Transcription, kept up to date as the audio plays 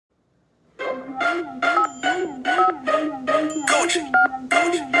Gucci.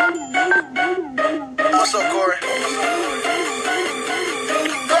 What's up, Corey?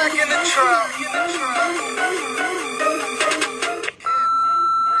 Back in the trap.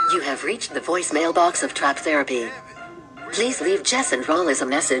 You have reached the voicemail box of Trap Therapy. Please leave Jess and Rollis a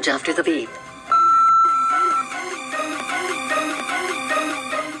message after the beep.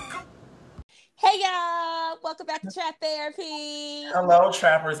 Hey y'all, welcome back to Trap Therapy. Hello,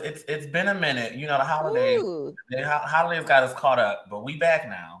 trappers. It's been a minute. You know, the holidays. Ooh. The holidays got us caught up, but we back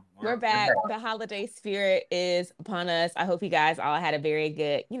now. We're back. The holiday spirit is upon us. I hope you guys all had a very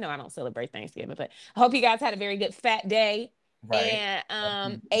good, I don't celebrate Thanksgiving, but I hope you guys had a very good fat day. Right.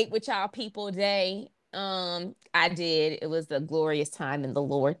 And ate with y'all people day. I did. It was a glorious time in the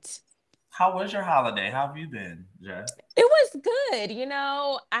Lord. How was your holiday? How have you been, Jess? It was good.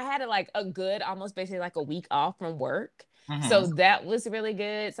 I had a good, almost basically like a week off from work. Mm-hmm. So that was really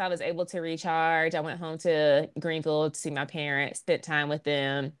good. So I was able to recharge. I went home to Greenville to see my parents, spent time with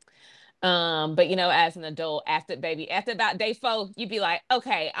them. But as an adult, after about day 4, you'd be like,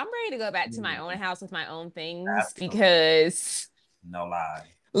 okay, I'm ready to go back to my own house with my own things. Absolutely. Because no lie.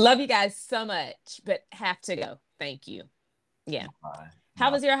 Love you guys so much, but have to go. Thank you. Yeah. No lie. How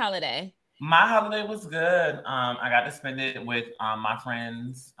was your holiday? My holiday was good. I got to spend it with my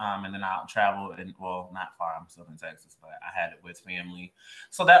friends, and then I traveled, and well, not far. I'm still in Texas, but I had it with family,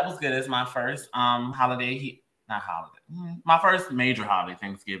 so that was good. It's my first my first major holiday,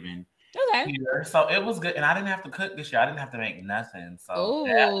 Thanksgiving. Okay. Here. So it was good, and I didn't have to cook this year. I didn't have to make nothing. So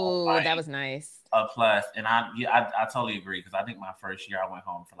that was nice. A plus, and I totally agree, because I think my first year I went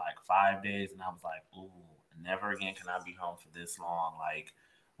home for like 5 days, and I was like, ooh, never again can I be home for this long, like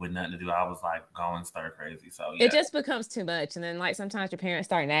with nothing to do. I was like going stir crazy. So yeah. It just becomes too much, and then like sometimes your parents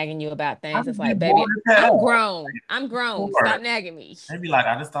start nagging you about things. It's like, baby, I'm grown. Stop nagging me. They be like,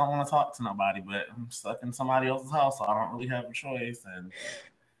 I just don't want to talk to nobody, but I'm stuck in somebody else's house, so I don't really have a choice. And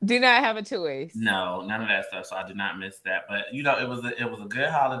do not have a choice. No, none of that stuff. So I did not miss that. But it was a good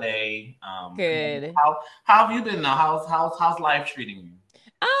holiday. Good. How have you been though? How's life treating you?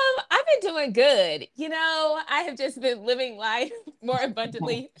 I've been doing good. I have just been living life more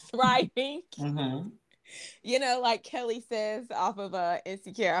abundantly, thriving. Mm-hmm. Like Kelly says off of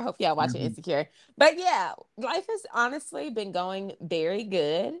Insecure. I hope y'all watching Insecure. But yeah, life has honestly been going very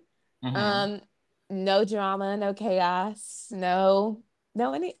good. Mm-hmm. No drama, no chaos, no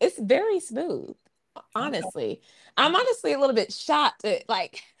it's very smooth. Honestly. Okay. I'm honestly a little bit shocked at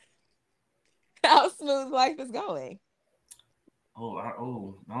like how smooth life is going.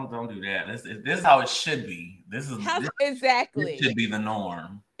 Oh, don't do that. This is how it should be. Exactly. This should be the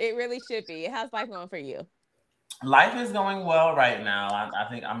norm. It really should be. How's life going for you? Life is going well right now. I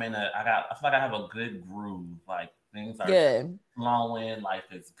think I feel like I have a good groove. Like things are good. Flowing.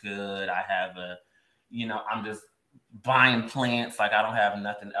 Life is good. I have I'm just buying plants. Like I don't have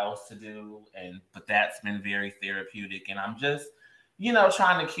nothing else to do. But that's been very therapeutic. And I'm just,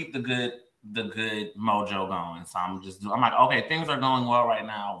 trying to keep the good mojo going. So I'm like, okay, things are going well right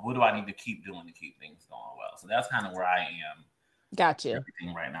now. What do I need to keep doing to keep things going well? So that's kind of where I am. Gotcha.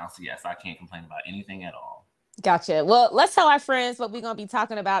 Everything right now. So yes, I can't complain about anything at all. Gotcha. Well, let's tell our friends what we're going to be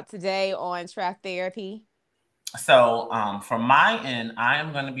talking about today on Trap Therapy. So from my end, I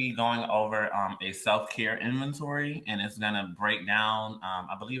am going to be going over a self-care inventory, and it's going to break down,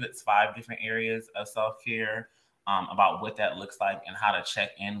 I believe it's 5 different areas of self-care. About what that looks like and how to check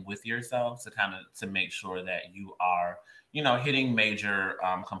in with yourself to make sure that you are, hitting major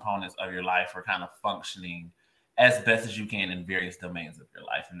components of your life, or kind of functioning as best as you can in various domains of your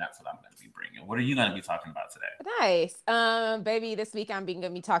life. And that's what I'm going to be bringing. What are you going to be talking about today? Nice. Baby, this week I'm going to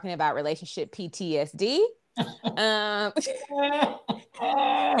be talking about relationship PTSD.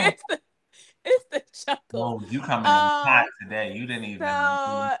 It's the chuckle. Oh, you coming in hot today. You didn't even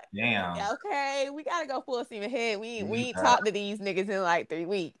damn. Okay, we gotta go full steam ahead. We ain't talked to these niggas in like 3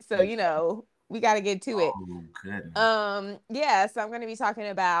 weeks. So we gotta get to it. Oh, goodness. Yeah, so I'm gonna be talking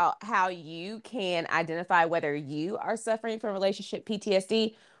about how you can identify whether you are suffering from relationship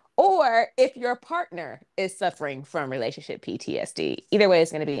PTSD or if your partner is suffering from relationship PTSD. Either way,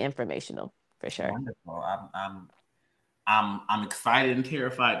 it's gonna be informational for sure. Wonderful. I'm excited and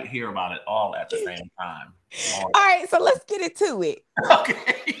terrified to hear about it all at the same time. All right, so let's get into it.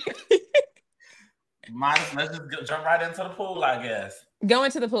 Okay. Let's just jump right into the pool, I guess. Go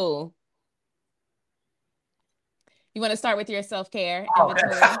into the pool. You want to start with your self-care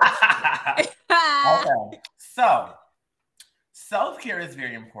inventory? Okay. So self-care is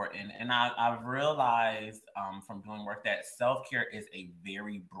very important. And I've realized from doing work that self-care is a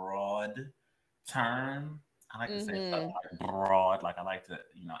very broad term. I like to say stuff Mm-hmm. like broad, like I like to,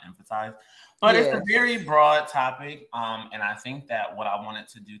 emphasize. But it's a Yeah. very broad topic. And I think that what I wanted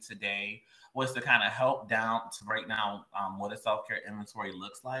to do today was to kind of to break down what a self-care inventory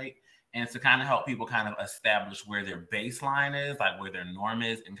looks like, and to kind of help people kind of establish where their baseline is, like where their norm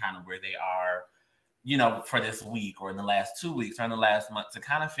is, and kind of where they are, for this week or in the last 2 weeks or in the last month, to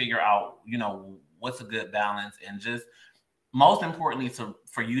kind of figure out, what's a good balance, and just most importantly,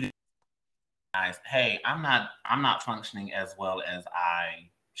 for you to realize, hey, I'm not functioning as well as I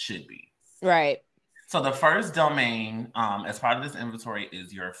should be. Right. So the first domain, as part of this inventory,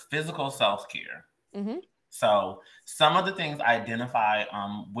 is your physical self care. Mm-hmm. So some of the things identify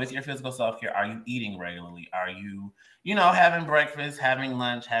with your physical self care: are you eating regularly? Are you, having breakfast, having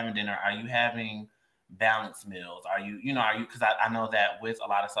lunch, having dinner? Are you having balanced meals? Are you, because I know that with a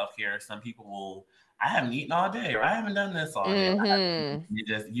lot of self care, some people will, I haven't eaten all day, or I haven't done this all day. Mm-hmm. You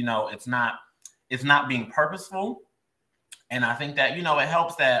just, it's not being purposeful. And I think that, it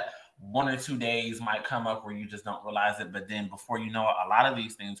helps that 1 or 2 days might come up where you just don't realize it. But then before you know it, a lot of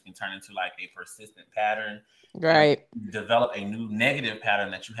these things can turn into like a persistent pattern, and Right. develop a new negative pattern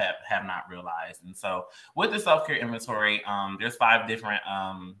that you have not realized. And so with the self-care inventory, there's 5 different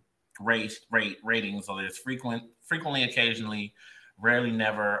ratings. So there's frequently, occasionally, rarely,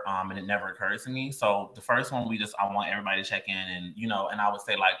 never, and it never occurs to me. So the first one, I want everybody to check in, and and I would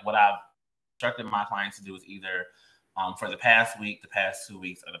say, like, what I've instructed my clients to do is either for the past week, the past 2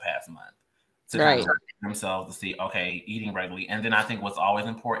 weeks, or the past month, to kind of Right. check themselves to see, okay, eating regularly. And then I think what's always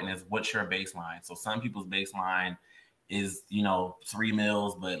important is, what's your baseline. So some people's baseline is, 3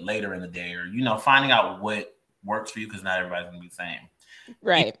 meals, but later in the day, or, finding out what works for you, because not everybody's going to be the same. Eat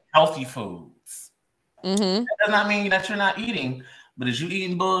Right. healthy foods. Mm-hmm. That does not mean that you're not eating, but is you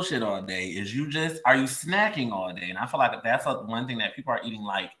eating bullshit all day? Are you snacking all day? And I feel like that's one thing, that people are eating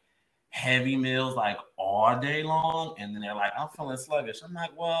like heavy meals like all day long, and then they're like, I'm feeling sluggish. I'm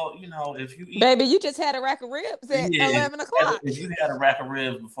like, well, if you eat, Baby, you just had a rack of ribs at yeah, 11 o'clock. if you had a rack of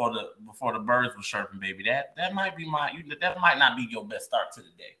ribs before the birds were chirping, baby, that might be that might not be your best start to the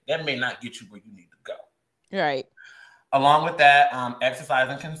day. That may not get you where you need to go. Right. Along with that,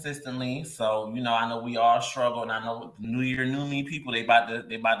 exercising consistently. So, I know we all struggle, and I know New Year, new me people, their time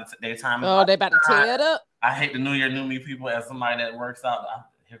is Oh, about they about to tear it up. I hate the New Year, new me people as somebody that works out.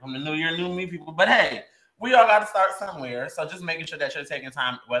 Here come the New Year, new me people. But hey, we all got to start somewhere. So just making sure that you're taking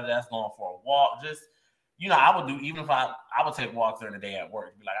time, whether that's going for a walk, just, I would do, even if I would take walks during the day at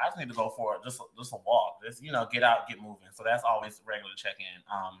work. Be like, I just need to go for just a walk. Just, get out, get moving. So that's always regular check-in.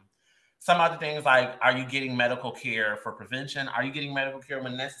 Some other things, like, are you getting medical care for prevention? Are you getting medical care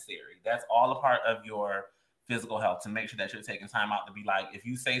when necessary? That's all a part of your physical health, to make sure that you're taking time out to be like, if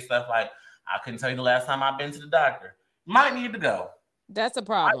you say stuff like, I couldn't tell you the last time I've been to the doctor, you might need to go. That's a I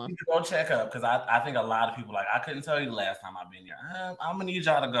problem. need to go check up, because I think a lot of people, like, I couldn't tell you the last time I've been here. I'm going to need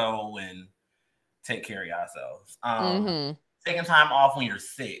y'all to go and take care of yourselves. Mm-hmm. Taking time off when you're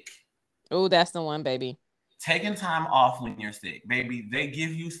sick. Oh, that's the one, baby. Taking time off when you're sick, baby. They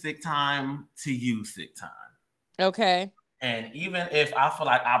give you sick time to use sick time. Okay. And even if I feel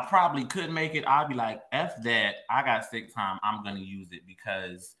like I probably could make it, I'll be like, F that. I got sick time. I'm going to use it,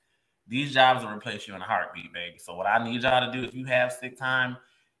 because these jobs will replace you in a heartbeat, baby. So what I need y'all to do, if you have sick time,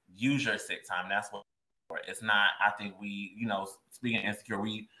 use your sick time. That's what it's not. I think we, speaking of insecure,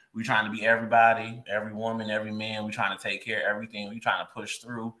 we trying to be everybody, every woman, every man. We trying to take care of everything. We trying to push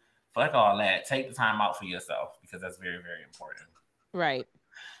through. Fuck all that. Take the time out for yourself, because that's very, very important. Right.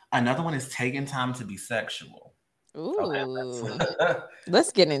 Another one is taking time to be sexual. Ooh.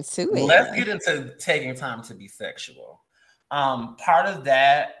 Let's get into it. Let's get into taking time to be sexual. Part of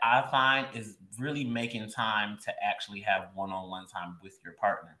that, I find, is really making time to actually have one-on-one time with your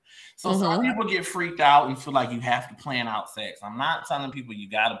partner. So some people get freaked out and feel like you have to plan out sex. I'm not telling people you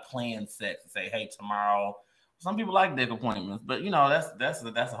got to plan sex and say, hey, tomorrow. Some people like dick appointments, but that's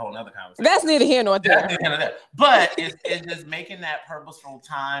a whole nother conversation. That's neither here nor there. But it's just making that purposeful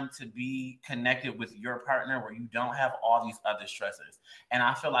time to be connected with your partner, where you don't have all these other stressors. And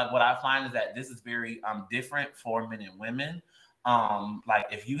I feel like what I find is that this is very different for men and women. Like,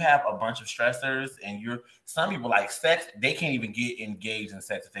 if you have a bunch of stressors, and some people, like, sex, they can't even get engaged in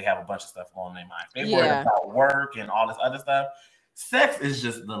sex if they have a bunch of stuff going in their mind. They worry about work and all this other stuff. Sex is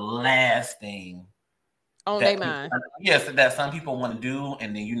just the last thing on their mind. Yes, that some people want to do,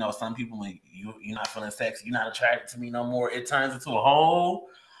 and then some people, when you're not feeling sexy, you're not attracted to me no more. It turns into a whole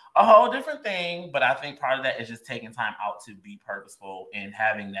different thing. But I think part of that is just taking time out to be purposeful and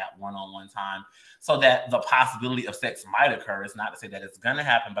having that one-on-one time, so that the possibility of sex might occur. It's not to say that it's gonna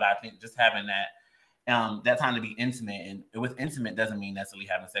happen, but I think just having that time to be intimate. And with intimate doesn't mean necessarily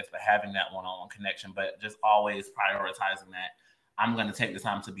having sex, but having that one-on-one connection, but just always prioritizing that I'm going to take the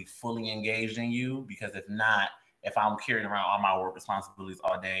time to be fully engaged in you, because if not, if I'm carrying around all my work responsibilities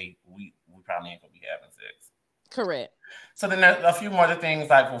all day, we probably ain't gonna be having sex. Correct. So then there's a few more other things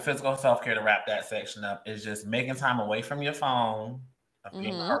like for physical self-care to wrap that section up is just making time away from your phone, of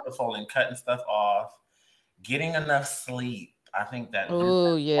being purposeful and cutting stuff off, getting enough sleep. I think that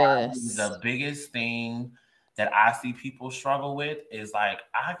Oh, yes. the biggest thing that I see people struggle with is like,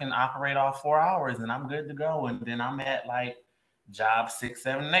 I can operate off 4 hours and I'm good to go. And then I'm at like job 6,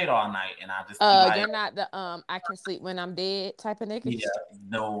 7, and 8 all night. And I just be like, you're not the I can sleep when I'm dead type of nigga. yeah,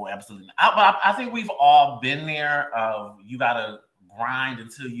 no, absolutely not. But I think we've all been there. You gotta grind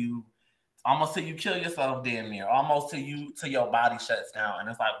until you almost till you kill yourself, damn near, almost till your body shuts down. And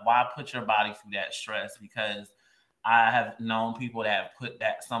it's like, why put your body through that stress? Because I have known people that have put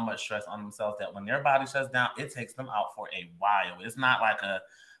that so much stress on themselves that when their body shuts down, it takes them out for a while. It's not like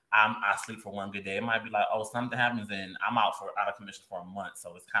I sleep for one good day. It might be like, oh, something happens and I'm out of commission for a month.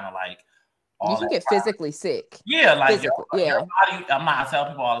 So it's kind of like you can get physically sick. Yeah, like your body. I tell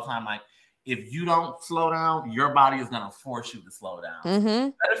people all the time, like, if you don't slow down, your body is gonna force you to slow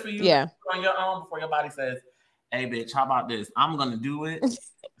down. Better for you on your own before your body says, "Hey, bitch, how about this? I'm gonna do it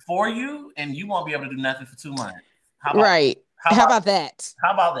for you, and you won't be able to do nothing for 2 months." How about that?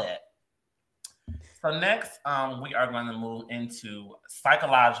 How about that? So next, we are going to move into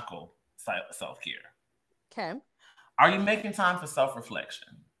psychological self-care. Okay. Are you making time for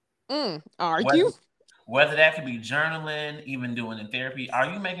self-reflection? Are you? Whether that could be journaling, even doing in therapy,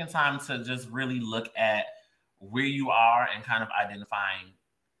 are you making time to just really look at where you are and kind of identifying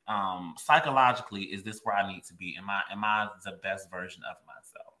psychologically, is this where I need to be? Am I the best version of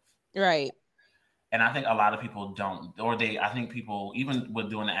myself? Right. And I think a lot of people don't, or I think people, even with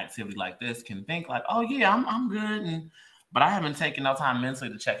doing an activity like this, can think like, oh yeah, I'm good. But I haven't taken no time mentally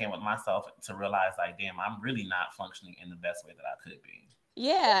to check in with myself to realize like, damn, I'm really not functioning in the best way that I could be.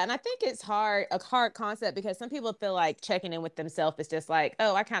 Yeah, and I think it's a hard concept, because some people feel like checking in with themselves is just like,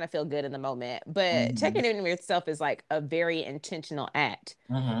 oh, I kind of feel good in the moment. But checking in with yourself is like a very intentional act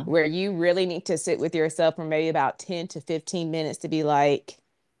where you really need to sit with yourself for maybe about 10 to 15 minutes to be like,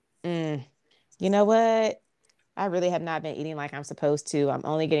 you know what? I really have not been eating like I'm supposed to. I'm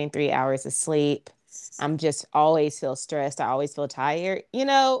only getting 3 hours of sleep. I'm just always feel stressed. I always feel tired.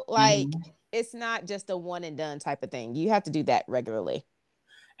 Like it's not just a one and done type of thing. You have to do that regularly.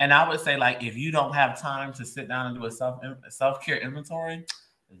 And I would say, like, if you don't have time to sit down and do a self-care inventory,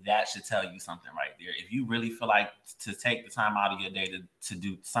 that should tell you something right there. If you really feel like to take the time out of your day to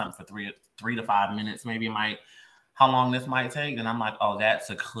do something for 3 to 5 minutes, maybe how long this might take, then I'm like, oh,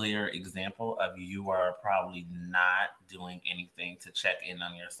 that's a clear example of you are probably not doing anything to check in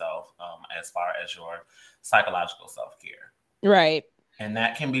on yourself as far as your psychological self-care. Right. And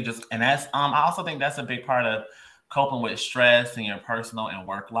that can be and that's, I also think that's a big part of coping with stress in your personal and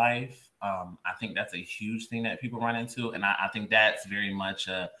work life. I think that's a huge thing that people run into. And I think that's very much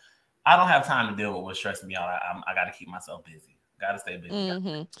I don't have time to deal with what's stressing me out. I got to keep myself busy. Got to stay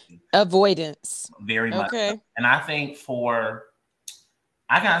busy. Avoidance. Very much. Okay. And I think for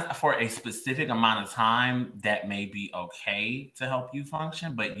a specific amount of time, that may be okay to help you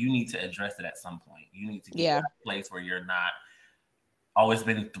function, but you need to address it at some point. You need to get to a place where you're not, oh, it's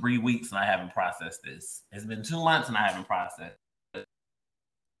been 3 weeks and I haven't processed this. It's been 2 months and I haven't processed it.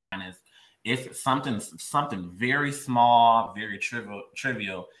 And it's something very small, very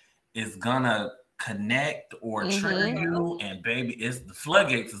trivial is gonna connect or trigger you, and baby, the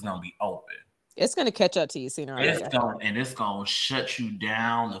floodgates is gonna be open. It's gonna catch up to you sooner or later. It's gonna shut you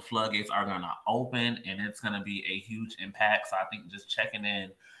down. The floodgates are gonna open, and it's gonna be a huge impact. So I think just checking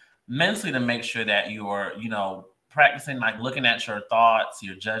in mentally to make sure that you're, practicing, like looking at your thoughts,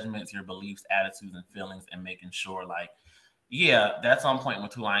 your judgments, your beliefs, attitudes, and feelings, and making sure, like, yeah, that's on point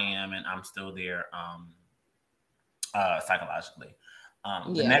with who I am, and I'm still there psychologically.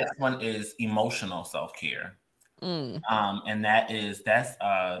 The next one is emotional self-care. And that's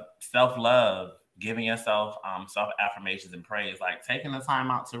self-love, giving yourself self-affirmations and praise, like taking the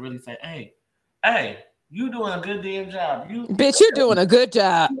time out to really say, hey, you doing a good damn job. Bitch, you're doing a good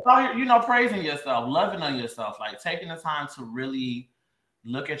job. Praising yourself, loving on yourself, like taking the time to really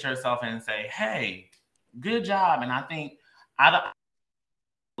look at yourself and say, hey, good job. And I think I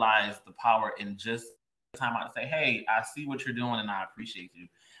realize the power in just time out to say, hey, I see what you're doing and I appreciate you.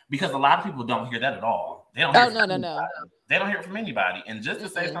 Because a lot of people don't hear that at all. They don't hear no. They don't hear it from anybody. And just to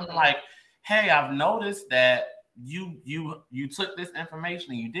say something like, hey, I've noticed that you took this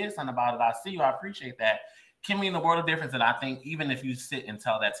information and you did something about it. I see you. I appreciate that. Can mean the world of difference. And I think even if you sit and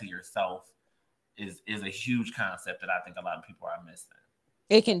tell that to yourself, is a huge concept that I think a lot of people are missing.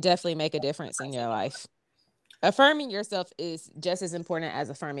 It can definitely make a difference in your life. Affirming yourself is just as important as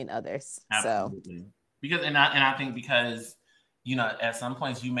affirming others. Absolutely. Because and I think because at some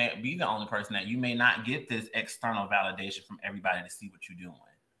points you may be the only person that you may not get this external validation from everybody to see what you're doing.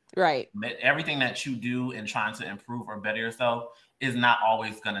 Right. Everything that you do in trying to improve or better yourself is not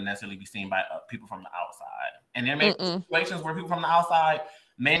always going to necessarily be seen by people from the outside. And there may be situations where people from the outside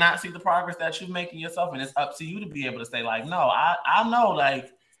may not see the progress that you're making yourself, and it's up to you to be able to say, like, no, I know, like,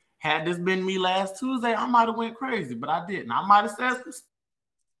 had this been me last Tuesday, I might have went crazy, but I didn't. I might have said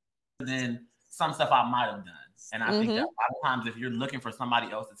some stuff I might have done. And I think that a lot of times if you're looking for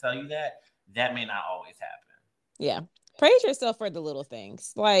somebody else to tell you that may not always happen. Yeah. Praise yourself for the little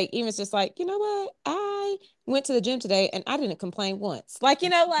things. Like, even it's just like, you know what? I went to the gym today and I didn't complain once. Like,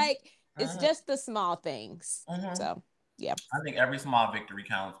 like it's just the small things. So, yeah. I think every small victory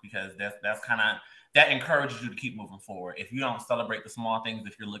counts because that's kind of, that encourages you to keep moving forward. If you don't celebrate the small things,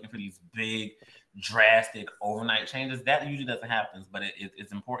 if you're looking for these big, drastic overnight changes, that usually doesn't happen. But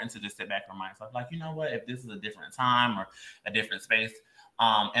it's important to just sit back and remind yourself, like, you know what? If this is a different time or a different space,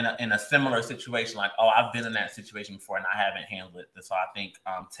 in a similar situation, like, oh, I've been in that situation before and I haven't handled it. So I think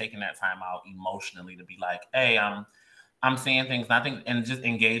taking that time out emotionally to be like, hey, I'm seeing things. And I think, and just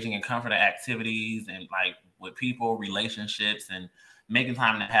engaging in comforting activities and like with people, relationships, and making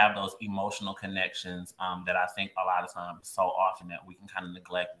time to have those emotional connections that I think a lot of times, so often, that we can kind of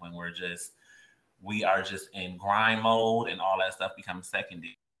neglect when we are just in grind mode and all that stuff becomes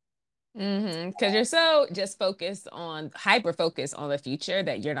secondary. Because you're so just hyper focused on the future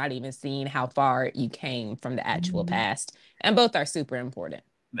that you're not even seeing how far you came from the actual past. And both are super important.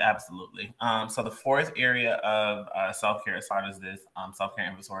 Absolutely. So the fourth area of self-care as far as this self-care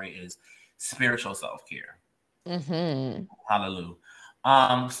inventory is spiritual self-care. Hallelujah.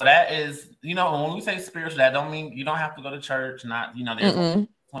 So that is, when we say spiritual, that don't mean you don't have to go to church. Not, there's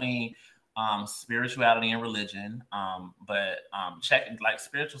between spirituality and religion. But checking, like,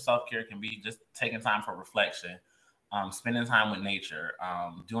 spiritual self-care can be just taking time for reflection, spending time with nature,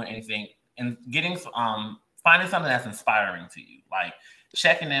 doing anything, and getting finding something that's inspiring to you, like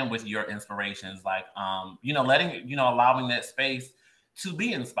checking in with your inspirations, like allowing that space to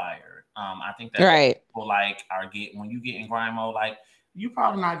be inspired. I think that people when you get in grind mode, like, you're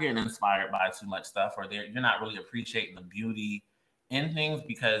probably not getting inspired by too much stuff, or you're not really appreciating the beauty in things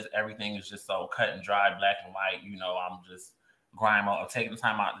because everything is just so cut and dry, black and white. I'm just grind mode, of taking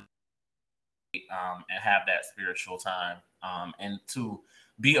time out and have that spiritual time, and to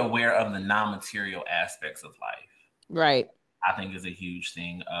be aware of the non-material aspects of life. Right. I think is a huge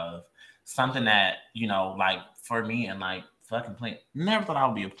thing of something that, like for me, and like fucking plant, never thought I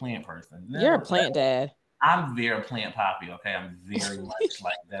would be a plant person. You're a plant dad. I'm very plant poppy. Okay. I'm very much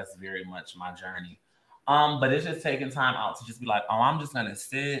like, that's very much my journey. But it's just taking time out to just be like, oh, I'm just going to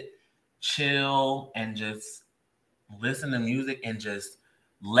sit, chill, and just listen to music and just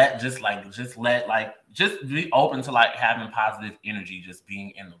be open to like having positive energy, just being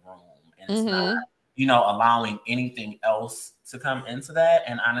in the room. And it's not, allowing anything else to come into that.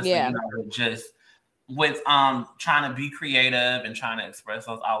 And honestly, with trying to be creative and trying to express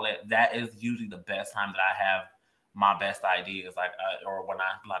those outlets, that is usually the best time that I have my best ideas, like or when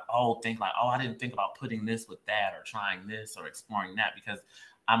I like, I didn't think about putting this with that, or trying this, or exploring that, because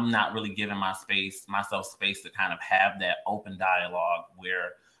I'm not really giving myself space to kind of have that open dialogue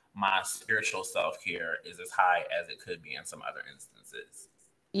where my spiritual self-care is as high as it could be in some other instances.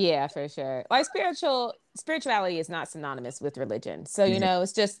 Yeah, for sure. Like, spirituality is not synonymous with religion. So,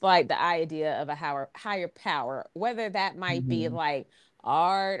 it's just like the idea of a higher power, whether that might be like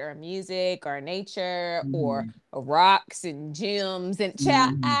art or music or nature or rocks and gyms and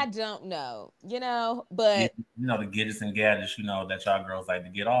I don't know, but the gadgets and gadgets, that y'all girls like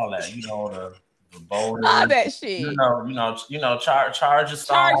to get all that, the boulders, all that shit. Charge your stone,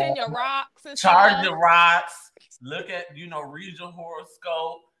 charging your rocks, charge the rocks. Look at, read your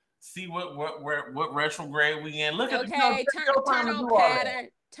horoscope, see what retrograde we in. Look at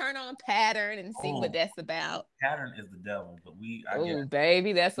turn on pattern and see what that's about. Pattern is the devil, but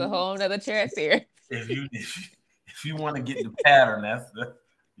baby, that's a whole nother chat here. If you want to get the pattern, that's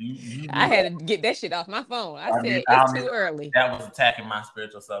I had to get that shit off my phone. I said it's too early. That was attacking my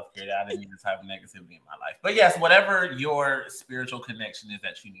spiritual self-care. I didn't need this type of negativity in my life. But yes, whatever your spiritual connection is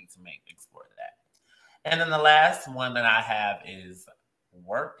that you need to make, explore that. And then the last one that I have is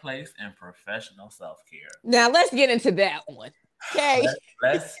workplace and professional self-care. Now let's get into that one. Okay.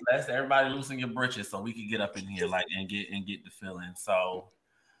 Let's everybody loosen your britches so we can get up in here and get the feeling. So,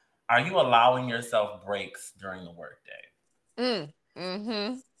 are you allowing yourself breaks during the workday?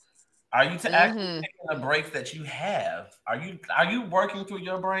 Are you actually taking the breaks that you have? Are you working through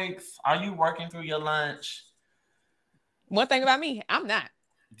your breaks? Are you working through your lunch? One thing about me, I'm not.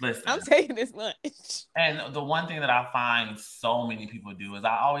 I'm Listen, taking this lunch. and the one thing that I find so many people do is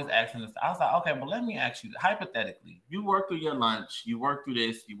I always ask them this. I was like, okay, well, let me ask you hypothetically, you work through your lunch, you work through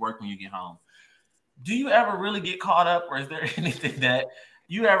this, you work when you get home. Do you ever really get caught up, or is there anything that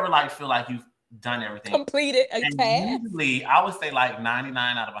you ever like feel like you've done everything? Completed a And task. usually, I would say like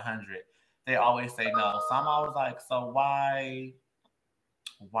 99 out of 100, they always say no. So I'm always like, so why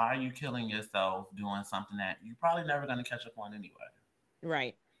are you killing yourself doing something that you're probably never going to catch up on anyway?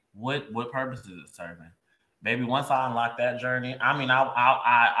 Right. What purpose is it serving? Maybe once I unlock that journey, I mean, I've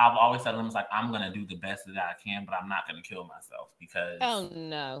always said limits like I'm gonna do the best that I can, but I'm not gonna kill myself because Oh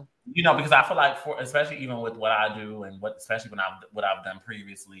no. because I feel like for especially even with what I do and what especially when I've done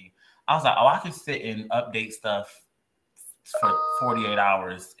previously, I was like, oh, I could sit and update stuff for 48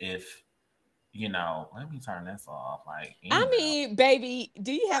 hours if let me turn this off. Like, I email. mean, baby,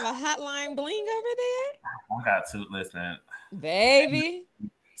 do you have a hotline bling over I got to listen. there? Baby.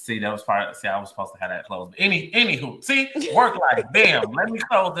 See, that was part. See, I was supposed to have that closed. But anywho, see, work life. Bam. Let me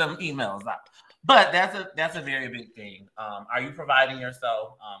close them emails out. But that's a very big thing. Are you providing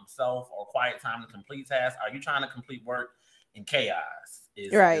yourself self or quiet time to complete tasks? Are you trying to complete work in chaos?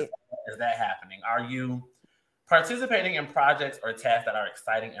 Right. Is that happening? Are you participating in projects or tasks that are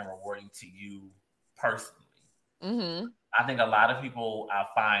exciting and rewarding to you personally? I think a lot of people I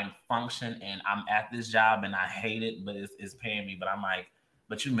find function and I'm at this job and I hate it, but it's paying me. But I'm like,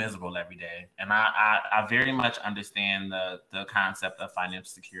 but you're miserable every day. And I very much understand the concept of financial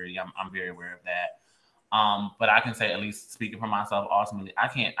security. I'm very aware of that. But I can say, at least speaking for myself, ultimately, I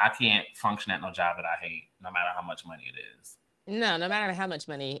can't function at no job that I hate, no matter how much money it is. No matter how much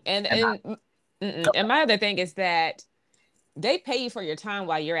money. And And and my other thing is that they pay you for your time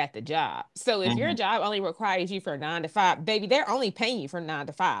while you're at the job. So if your Mhm. job only requires you for 9 to 5, baby, they're only paying you for 9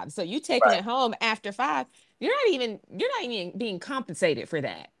 to 5. So you taking Right. it home after 5, you're not even being compensated for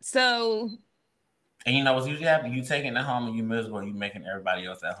that. So And you know what's usually happening? You taking it home and you miserable. You making everybody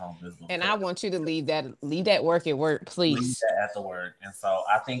else at home miserable. and I want you to leave that work at work, Leave please. that at the work. And so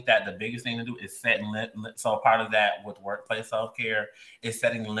I think that the biggest thing to do is setting so part of that with workplace self care is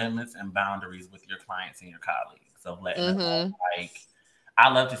setting limits and boundaries with your clients and your colleagues. So letting them know, Mm-hmm. like, I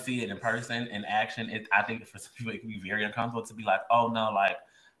love to see it in person, in action. I think for some people it can be very uncomfortable to be like, oh no, like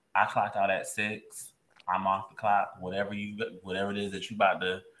I clocked out at 6. I'm off the clock. Whatever it is that you about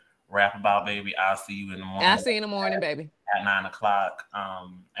to rap about, baby, I'll see you in the I'll morning see you in the morning, baby. at 9 o'clock.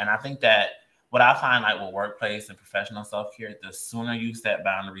 And I think that what I find like with workplace and professional self care, the sooner you set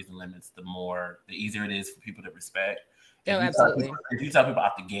boundaries and limits, the easier it is for people to respect. Oh, absolutely. If you tell people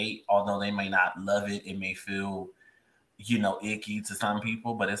out the gate, although they may not love it, it may feel icky to some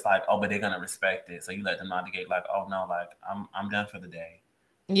people, but it's like, oh, but they're gonna respect it. So you let them know out the gate, like, oh no, like I'm done for the day.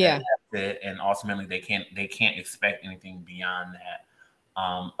 Yeah. That's it. And ultimately they can't expect anything beyond that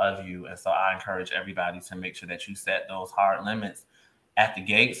of you. And so I encourage everybody to make sure that you set those hard limits at the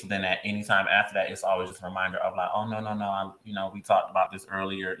gate. So then at any time after that, it's always just a reminder of like, oh no, we talked about this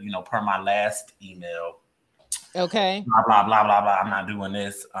earlier. Per my last email, Okay. blah blah blah blah blah. I'm not doing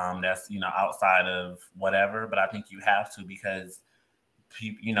this. That's outside of whatever. But I think you have to because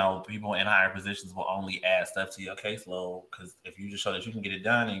people in higher positions will only add stuff to your caseload because if you just show that you can get it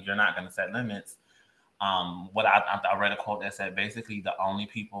done and you're not going to set limits. What I read a quote that said basically the only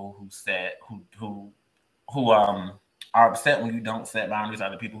people who are upset when you don't set boundaries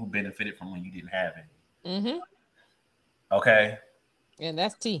are the people who benefited from when you didn't have any. Mm-hmm. Okay. And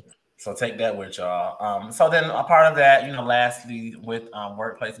that's T. So take that with y'all. So then a part of that, lastly with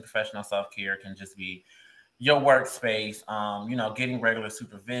workplace and professional self-care can just be your workspace, getting regular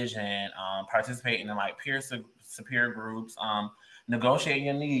supervision, participating in like peer groups, negotiating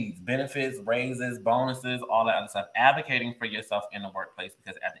your needs, benefits, raises, bonuses, all that other stuff, advocating for yourself in the workplace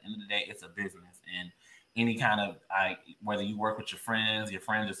because at the end of the day, it's a business and any kind of whether you work with your friends, your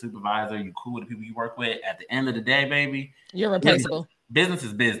supervisor, you cool with the people you work with, at the end of the day, baby, You're replaceable. business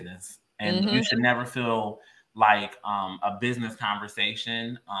is business. And you should never feel like a business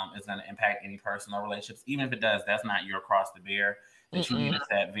conversation is going to impact any personal relationships. Even if it does, that's not your cross to bear. That you need to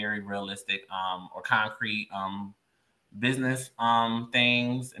set very realistic or concrete business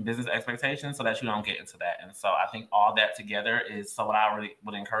things and business expectations so that you don't get into that. And so I think all that together is what I really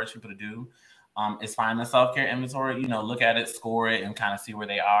would encourage people to do is find the self-care inventory, look at it, score it, and kind of see where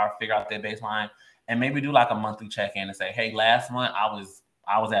they are, figure out their baseline, and maybe do like a monthly check-in and say, hey, last month I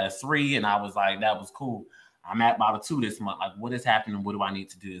was at a 3 and I was like, that was cool. I'm at about a 2 this month. Like, what is happening? What do I need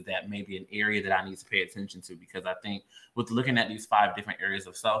to do? Is that maybe an area that I need to pay attention to? Because I think with looking at these 5 different areas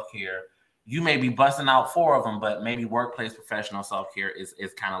of self-care, you may be busting out 4 of them, but maybe workplace professional self-care is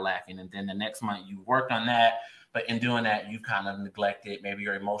kind of lacking. And then the next month you worked on that, but in doing that, you kind of neglected maybe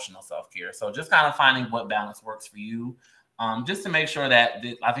your emotional self-care. So just kind of finding what balance works for you, just to make sure that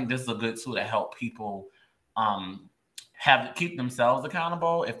I think this is a good tool to help people keep themselves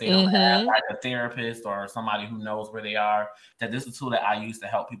accountable if they don't have like a therapist or somebody who knows where they are. That this is a tool that I use to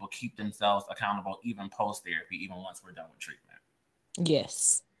help people keep themselves accountable even post-therapy, even once we're done with treatment.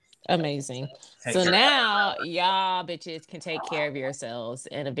 Yes. Amazing. So now y'all bitches can take care of yourselves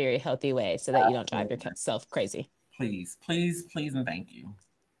in a very healthy way so that you don't drive yourself crazy. Please, please, please, and thank you.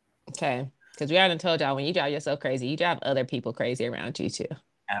 Okay. Because we already told y'all, when you drive yourself crazy, you drive other people crazy around you too.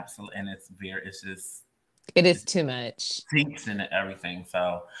 Absolutely. And it is too much. Peaks and everything.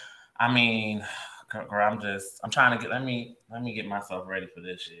 So, I mean, girl, I'm trying to let me get myself ready for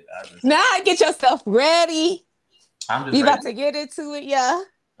this shit. Get yourself ready. You about to get into it, yeah.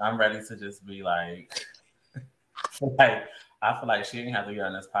 I'm ready to just be like, I feel like she didn't have to get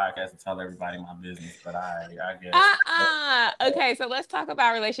on this podcast and tell everybody my business, but I guess. Okay, so let's talk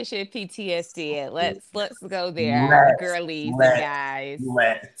about relationship PTSD. Let's go there, girlies and guys.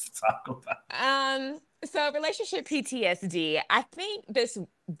 Let's talk about. So relationship PTSD. I think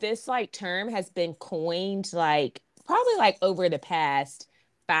this like term has been coined probably over the past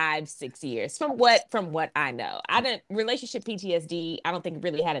 5-6 years from what I know. Relationship PTSD, I don't think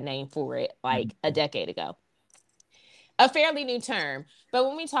really had a name for it a decade ago. A fairly new term. But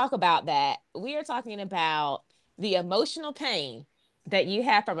when we talk about that, we are talking about the emotional pain that you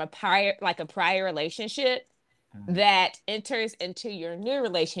have from a prior relationship that enters into your new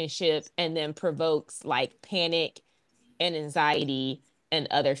relationship and then provokes panic and anxiety and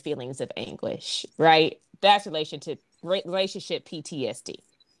other feelings of anguish, right? That's relationship PTSD.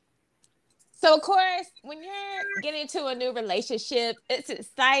 So, of course, when you're getting into a new relationship, it's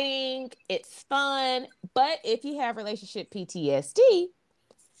exciting, it's fun. But if you have relationship PTSD,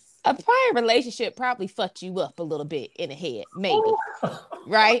 a prior relationship probably fucked you up a little bit in the head, maybe,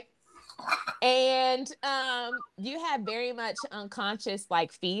 right? And you have very much unconscious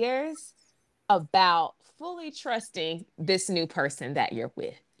fears about fully trusting this new person that you're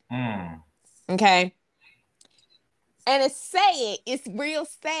with. Okay? And it's real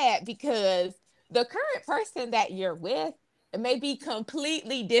sad because the current person that you're with may be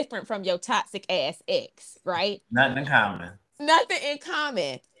completely different from your toxic ass ex, right? Nothing in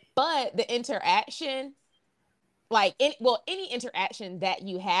common. But the interaction, any interaction that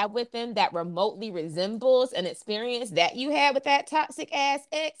you have with them that remotely resembles an experience that you had with that toxic ass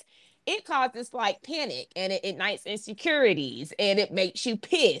ex, it causes panic and it ignites insecurities and it makes you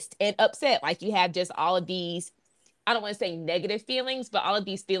pissed and upset. You have just all of these, I don't want to say negative feelings, but all of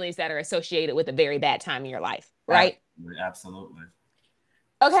these feelings that are associated with a very bad time in your life, right? Absolutely.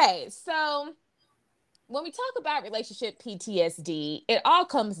 Okay, so when we talk about relationship PTSD, it all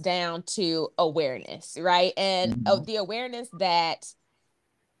comes down to awareness, right? And the awareness that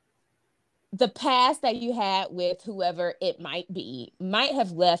the past that you had with whoever it might be might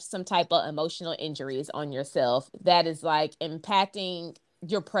have left some type of emotional injuries on yourself that is impacting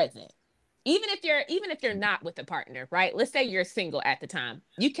your present. Even if you're not with a partner, right? Let's say you're single at the time,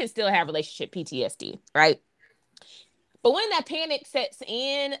 you can still have relationship PTSD, right? But when that panic sets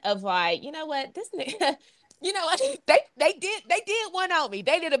in of you know what, this nigga, you know, they did one on me.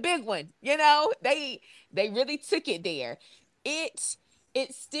 They did a big one. You know, they really took it there. It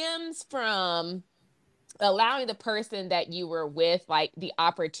stems from allowing the person that you were with the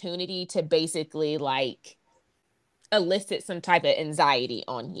opportunity to basically elicit some type of anxiety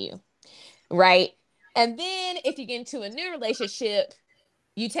on you. Right. And then if you get into a new relationship,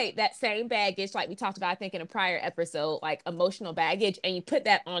 you take that same baggage, we talked about, I think, in a prior episode, emotional baggage, and you put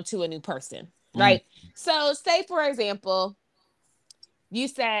that onto a new person. Right. So say, for example, you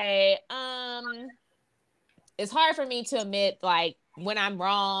say, it's hard for me to admit when I'm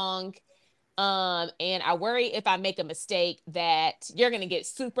wrong. And I worry if I make a mistake that you're going to get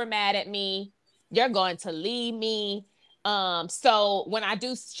super mad at me. You're going to leave me. So when I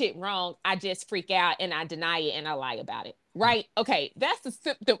do shit wrong, I just freak out and I deny it and I lie about it. Right? Okay. That's the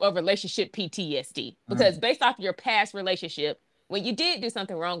symptom of relationship PTSD because based off your past relationship, when you did do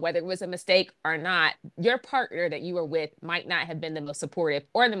something wrong, whether it was a mistake or not, your partner that you were with might not have been the most supportive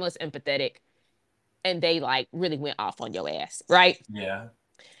or the most empathetic. And they really went off on your ass. Right? Yeah.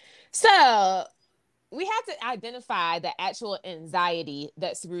 So we have to identify the actual anxiety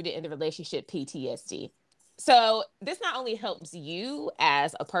that's rooted in the relationship PTSD. So this not only helps you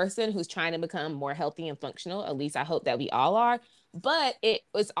as a person who's trying to become more healthy and functional, at least I hope that we all are, but it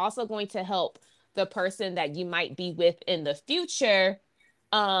is also going to help the person that you might be with in the future,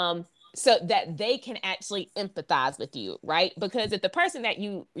 um so that they can actually empathize with you, right? Because if the person that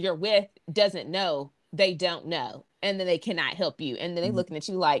you're with doesn't know, they don't know, and then they cannot help you, and then they looking at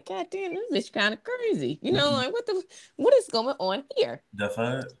you like, God damn, this bitch kind of crazy, like what is going on here? The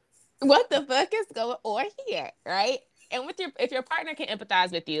fuck? What the fuck is going on here, right? And with if your partner can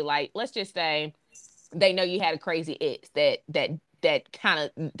empathize with you, like let's just say they know you had a crazy ex that kind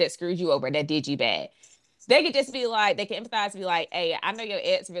of that screwed you over, that did you bad. They could just be like, they can empathize, be like, hey, I know your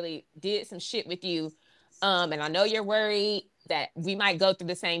ex really did some shit with you. And I know you're worried that we might go through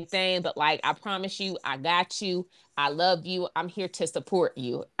the same thing, but like I promise you, I got you. I love you. I'm here to support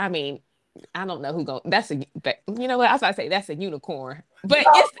you. I mean, I don't know who go. That's a. You know what? I was about to say that's a unicorn, but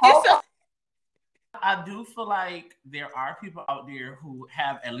it's a. I do feel like there are people out there who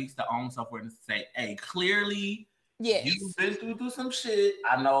have at least their own self-awareness to say, hey, clearly Yes. you've been through some shit.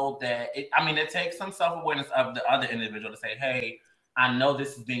 I know that it takes some self-awareness of the other individual to say, hey, I know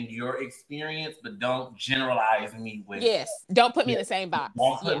this has been your experience, but don't generalize me with. Yes. Don't put me in the same box.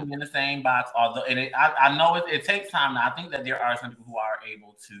 Don't put me in the same box. Although, I know it takes time. Now, I think that there are some people who are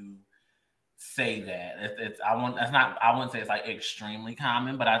able to say that. I wouldn't say it's like extremely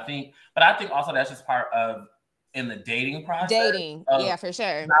common, but I think also that's just part of in the dating process. Yeah, for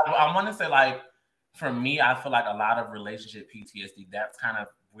sure. I want to say, like, for me, I feel like a lot of relationship PTSD, that's kind of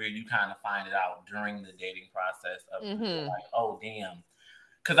where you kind of find it out during the dating process of like, oh damn.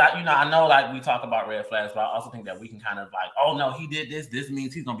 Because I know like we talk about red flags, but I also think that we can kind of like, oh no, he did this. This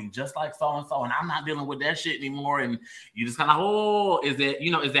means he's gonna be just like so and so, and I'm not dealing with that shit anymore. And you just kind of, oh, is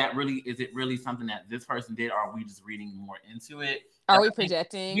it really something that this person did, or are we just reading more into it? Are we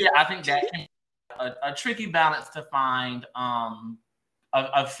projecting? Yeah, I think that can be a tricky balance to find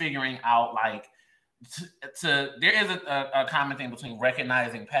of figuring out like there is a common thing between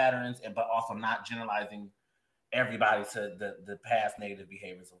recognizing patterns but also not generalizing everybody to the past negative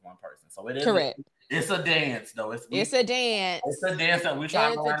behaviors of one person. So it is correct. It's a dance, though. It's a dance. It's a dance that we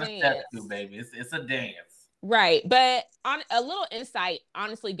trying to learn to step to, baby. It's a dance. Right. But on a little insight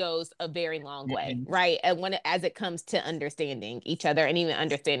honestly goes a very long way, right? And as it comes to understanding each other and even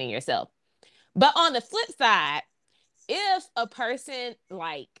understanding yourself. But on the flip side, if a person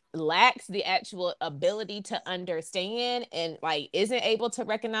like lacks the actual ability to understand and like isn't able to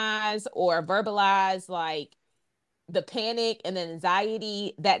recognize or verbalize like the panic and the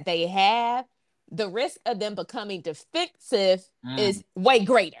anxiety that they have, the risk of them becoming defensive is way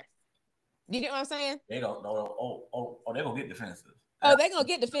greater. You get what I'm saying? They don't. They're gonna get defensive. Oh, they're gonna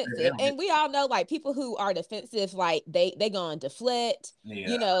get defensive. And we all know like people who are defensive, like they gonna deflect,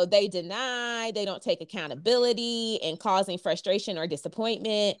 they deny, they don't take accountability and causing frustration or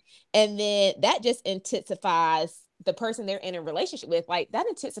disappointment. And then that just intensifies the person they're in a relationship with, like that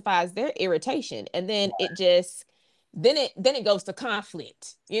intensifies their irritation. And then it just then it goes to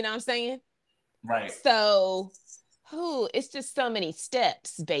conflict. You know what I'm saying? Right. So it's just so many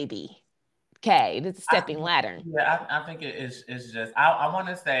steps, baby. Okay, this is a stepping ladder. Yeah, I think it's just I want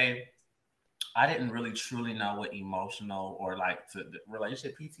to say I didn't really truly know what emotional or like to the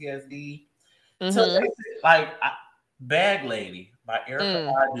relationship PTSD. So like Bag Lady by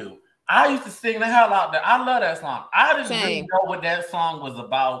Erykah Badu. I used to sing the hell out there. I love that song. I didn't really know what that song was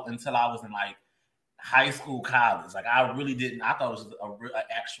about until I was in like high school, college. Like I really didn't. I thought it was an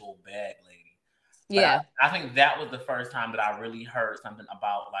actual bag lady. But I think that was the first time that I really heard something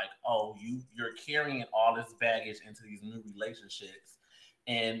about like, oh, you're carrying all this baggage into these new relationships,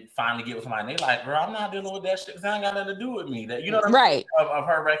 and finally get with somebody. And they like, girl, I'm not dealing with that shit because that ain't got nothing to do with me. That what I mean? Of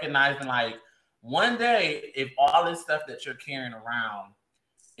her recognizing like one day if all this stuff that you're carrying around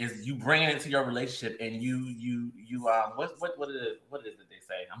is you bringing it to your relationship and you what is it that they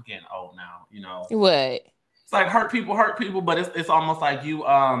say? I'm getting old now, What? It's like hurt people, but it's almost like you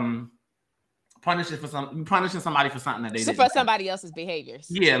punishing somebody for something that they did for somebody else's behaviors.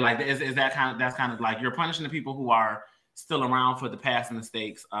 Yeah, like that's kind of like you're punishing the people who are still around for the past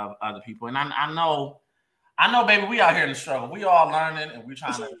mistakes of other people. And I know, baby, we out here in the struggle. We all learning and we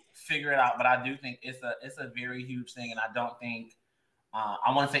trying to figure it out. But I do think it's a very huge thing, and I don't think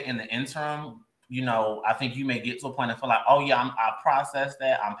I want to say in the interim, I think you may get to a point and feel like, oh yeah, I processed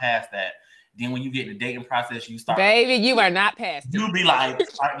that, I'm past that. Then when you get in the dating process, you start. Baby, you are not past it. You be like,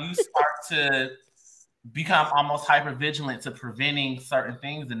 you start to become almost hyper vigilant to preventing certain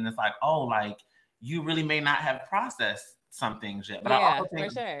things, and it's like, oh, like you really may not have processed some things yet. But I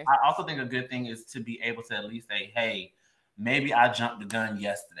also think a good thing is to be able to at least say, hey, maybe I jumped the gun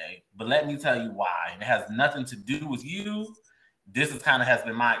yesterday, but let me tell you why. It has nothing to do with you. This is kind of has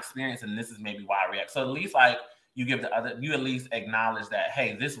been my experience, and this is maybe why I react. So at least like you give the other, you at least acknowledge that,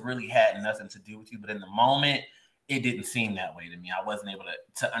 hey, this really had nothing to do with you, but in the moment, it didn't seem that way to me. I wasn't able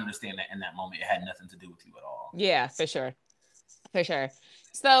to understand that in that moment, it had nothing to do with you at all. Yeah, for sure. For sure.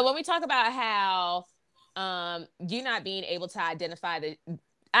 So when we talk about how you not being able to identify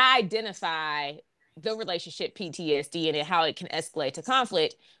the relationship PTSD and how it can escalate to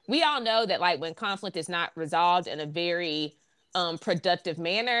conflict, we all know that like when conflict is not resolved in a very productive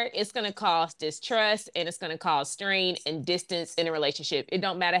manner, it's going to cause distrust and it's going to cause strain and distance in a relationship. It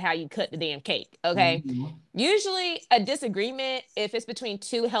don't matter how you cut the damn cake. Okay. Usually a disagreement, if it's between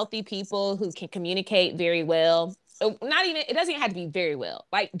two healthy people who can communicate very well, it doesn't even have to be very well,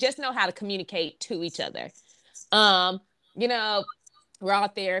 like just know how to communicate to each other. You know, we're all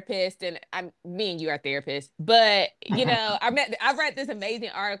therapists, and me and you are therapists, but you know, I read this amazing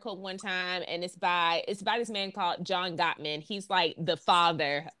article one time, and it's by this man called John Gottman. He's like the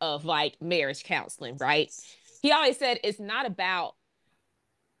father of like marriage counseling, right? He always said it's not about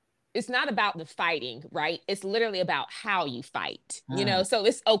the fighting, right? It's literally about how you fight, you know? So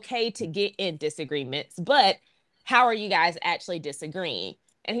it's okay to get in disagreements, but how are you guys actually disagreeing?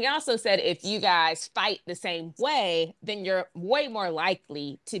 And he also said, if you guys fight the same way, then you're way more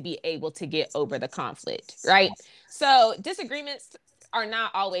likely to be able to get over the conflict, right? So disagreements are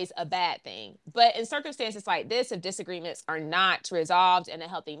not always a bad thing, but in circumstances like this, if disagreements are not resolved in a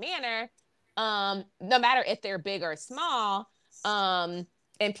healthy manner, no matter if they're big or small, and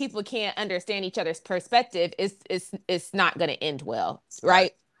people can't understand each other's perspective, it's not going to end well,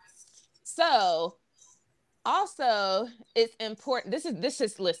 right? So also it's important. This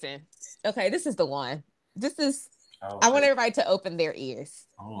is listen. Okay, this is the one. I want everybody to open their ears.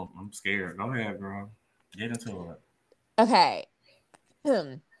 Oh, I'm scared. Go ahead, girl. Get into it. Okay.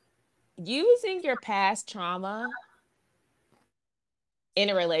 Using your past trauma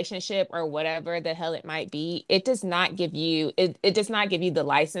in a relationship or whatever the hell it might be, it does not give you the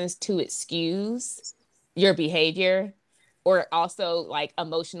license to excuse your behavior or also like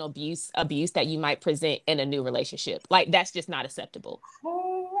emotional abuse that you might present in a new relationship. Like that's just not acceptable.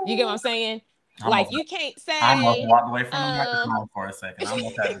 You get what I'm saying? Like you can't say I'm gonna walk away from the microphone for a second. I'm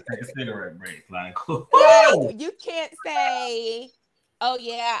gonna have to take a cigarette break. Like you can't say, oh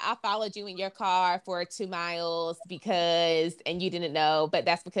yeah, I followed you in your car for 2 miles and you didn't know, but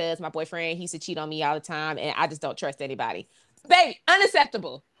that's because my boyfriend, he used to cheat on me all the time and I just don't trust anybody. Baby,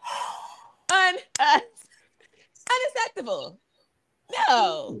 unacceptable. Unacceptable.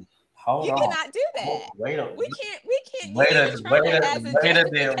 No. You cannot do that. We can't use the trauma as a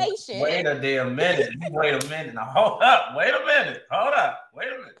justification. Wait a damn minute. Wait a minute. Now hold up. Wait a minute. Hold up.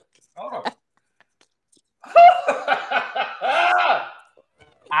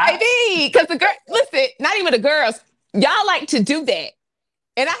 I mean, because listen, not even the girls, y'all like to do that.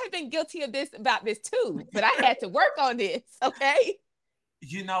 And I have been guilty of this too, but I had to work on this, okay?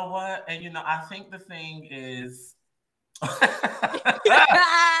 You know what? And I think the thing is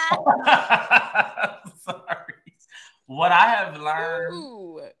sorry. What I have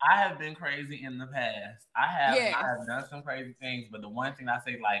learned, I have been crazy in the past. I have done some crazy things, but the one thing I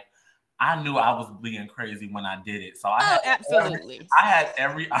say, like, I knew I was being crazy when I did it. So I had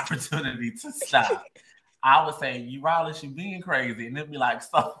every opportunity to stop. I would say, you being crazy. And it'd be like,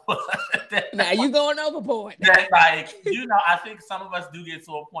 so now you going overboard. That, like, I think some of us do get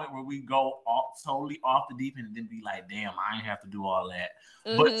to a point where we go totally off the deep end and then be like, damn, I ain't have to do all that.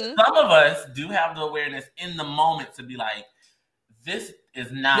 But some of us do have the awareness in the moment to be like, this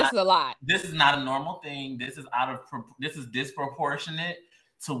is a lot. This is not a normal thing. This is disproportionate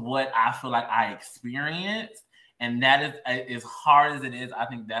to what I feel like I experienced. And that is, as hard as it is, I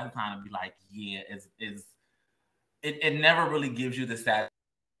think that's the time to be like, yeah, it never really gives you the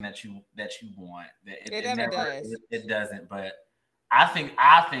satisfaction that you want. It never does. It doesn't. But I think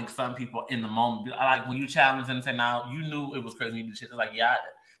some people in the moment, like when you challenge them and say, "Now you knew it was crazy, you did shit." It's like, yeah,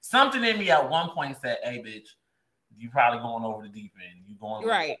 something in me at one point said, "Hey, bitch, you probably going over the deep end. You going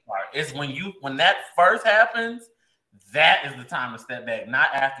right." It's when that first happens, that is the time to step back,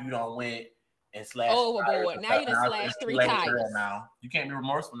 not after you don't win. And slash overboard. Now you done slashed 3 tires. Now you can't be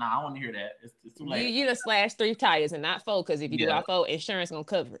remorseful. Now I want to hear that. It's too late. You done slashed 3 tires and not 4, because if you do all 4, insurance gonna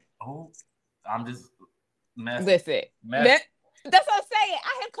cover it. Oh, I'm just messing. Listen, that's what I'm saying.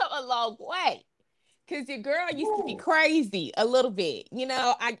 I have come a long way, because your girl used to be crazy a little bit.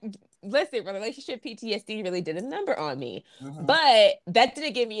 Relationship PTSD really did a number on me, but that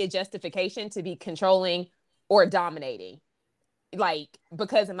didn't give me a justification to be controlling or dominating. like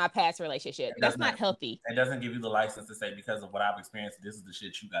because of my past relationship. That's not healthy. It doesn't give you the license to say because of what I've experienced, this is the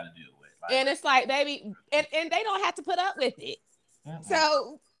shit you got to deal with. Like, and it's like, baby, and they don't have to put up with it.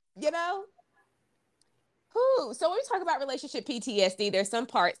 So, you know, so when we talk about relationship PTSD, there's some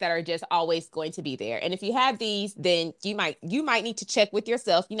parts that are just always going to be there. And if you have these, then you might need to check with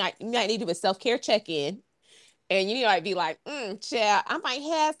yourself. You might need to do a self-care check-in. And you might be like, child, I might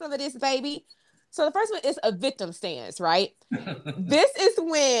have some of this, baby. So the first one is a victim stance, right? This is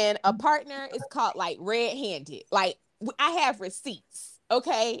when a partner is caught like red-handed. Like, I have receipts,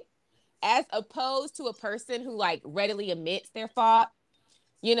 okay? As opposed to a person who like readily admits their fault.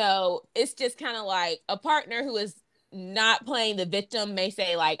 You know, it's just kind of like a partner who is not playing the victim may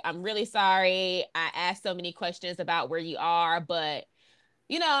say like, I'm really sorry. I asked so many questions about where you are, but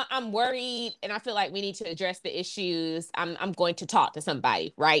you know, I'm worried and I feel like we need to address the issues. I'm going to talk to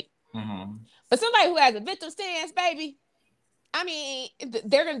somebody, right? Mm-hmm. But somebody who has a victim stance, baby, I mean,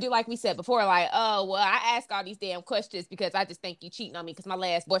 they're going to do like we said before, like, oh, well, I ask all these damn questions because I just think you cheating on me because my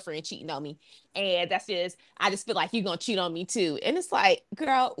last boyfriend cheating on me. And I just feel like you're going to cheat on me too. And it's like,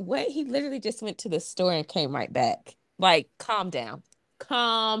 girl, what? He literally just went to the store and came right back. Like, calm down.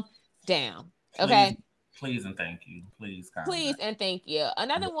 Calm down. Okay. Please and thank you. Please and thank you.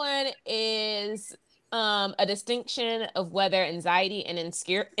 Another one is a distinction of whether anxiety and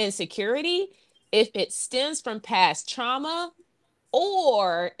insecurity, if it stems from past trauma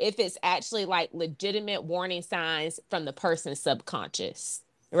or if it's actually like legitimate warning signs from the person's subconscious,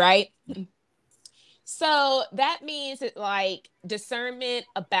 right? So that means that like discernment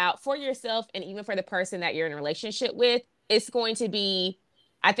about for yourself and even for the person that you're in a relationship with, it's going to be,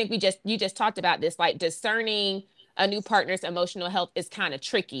 I think you just talked about this, like discerning a new partner's emotional health is kind of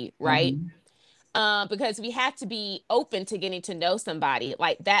tricky, right? Because we have to be open to getting to know somebody.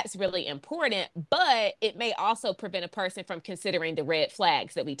 Like that's really important, but it may also prevent a person from considering the red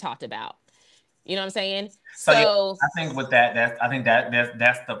flags that we talked about. You know what I'm saying? So yeah, I think with that,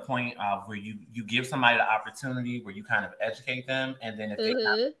 that's the point of where you give somebody the opportunity where you kind of educate them, and then if they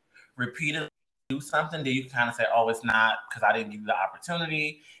kind of repeatedly do something, then you can kind of say, oh, it's not because I didn't give you the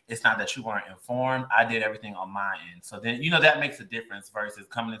opportunity. It's not that you weren't informed. I did everything on my end. So then that makes a difference versus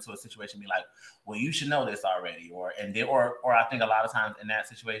coming into a situation and be like, well, you should know this already, or I think a lot of times in that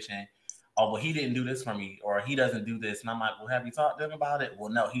situation, oh, well, he didn't do this for me, or he doesn't do this. And I'm like, well, have you talked to him about it? Well,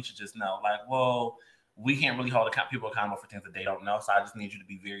 no, he should just know. Like, well, we can't really hold people accountable for things that they don't know. So I just need you to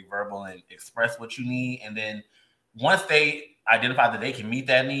be very verbal and express what you need. And then once they identify that they can meet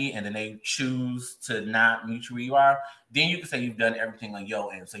that need and then they choose to not meet you where you are, then you can say you've done everything on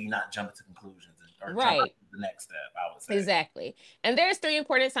your end. So you're not jumping to conclusions or jumping to the next step, I would say. Exactly. And there's 3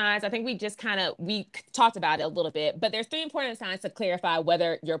 important signs. I think we talked about it a little bit, but there's 3 important signs to clarify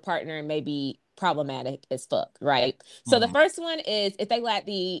whether your partner may be problematic as fuck, right? So the first one is if they lack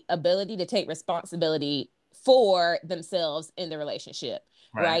the ability to take responsibility for themselves in the relationship.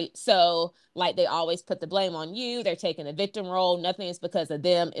 Right. So like they always put the blame on you. They're taking the victim role. Nothing is because of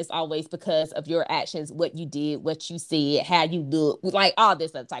them. It's always because of your actions, what you did, what you said, how you look, like all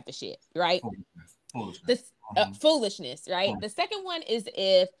this other type of shit. Right. Foolishness. Right. The second one is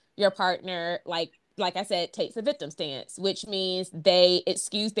if your partner, like I said, takes a victim stance, which means they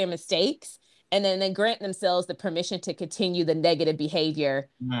excuse their mistakes and then they grant themselves the permission to continue the negative behavior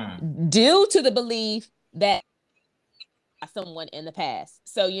due to the belief that someone in the past.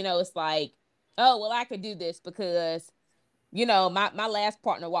 So, it's like, oh, well, I could do this because, my last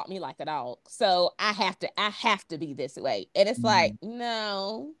partner walked me like a dog. So I have to be this way. And it's like,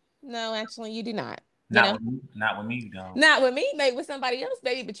 no, actually you do not. Not with me, you don't. Not with me, maybe with somebody else,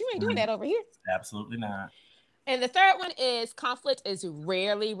 baby, but you ain't doing that over here. Absolutely not. And the third one is conflict is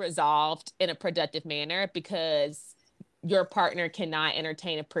rarely resolved in a productive manner because your partner cannot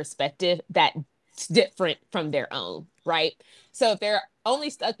entertain a perspective that's different from their own, right? So if they're only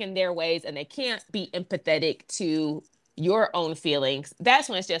stuck in their ways and they can't be empathetic to your own feelings, that's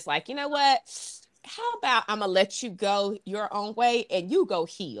when it's just like, you know what? How about I'm gonna let you go your own way and you go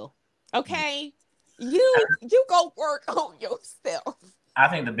heal, okay? You go work on yourself. I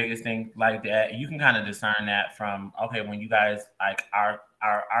think the biggest thing like that, you can kind of discern that from, okay, when you guys like our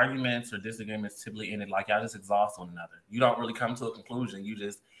arguments or disagreements typically ended like y'all just exhaust one another. You don't really come to a conclusion. You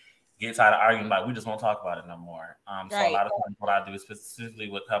just get tired of arguing, like we just won't talk about it no more. So a lot of times what I do specifically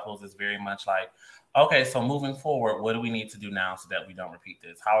with couples is very much like, okay, so moving forward, what do we need to do now so that we don't repeat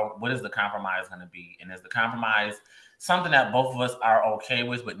this? What is the compromise going to be? And is the compromise something that both of us are okay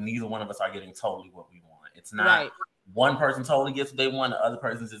with, but neither one of us are getting totally what we want? It's not one person totally gets what they want, the other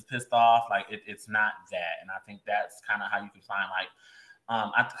person's just pissed off. Like it's not that. And I think that's kind of how you can find like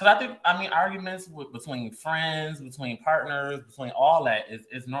Because I think, I mean, arguments between friends, between partners, between all that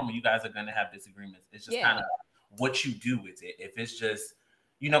is normal. You guys are going to have disagreements. It's just kind of what you do with it. If it's just,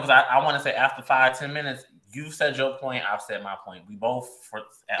 because I want to say after 5-10 minutes, you've said your point, I've said my point. We both,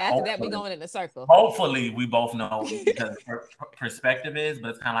 after that, we're going in a circle. Hopefully, we both know because perspective is,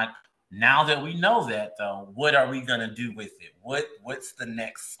 but it's kind of like, now that we know that, though, what are we gonna do with it? What's the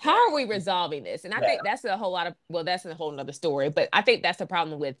next step? How are we resolving this? And I think that's a whole lot of, well, that's a whole nother story. But I think that's the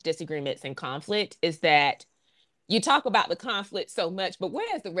problem with disagreements and conflict is that you talk about the conflict so much, but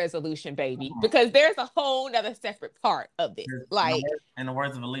where's the resolution, baby? Because there's a whole nother separate part of it. Like, in the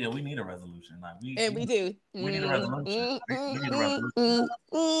words of Aaliyah, we need a resolution. Like we do. We need a resolution. We need a resolution.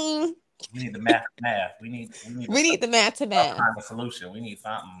 We need the math. We need the math to math. Find a solution. We need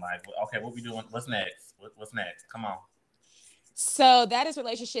something like, okay, what we doing? What's next? What's next? Come on. So that is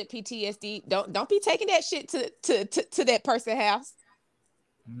relationship PTSD. Don't be taking that shit to that person's house.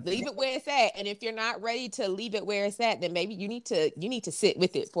 Leave it where it's at. And if you're not ready to leave it where it's at, then maybe you need to sit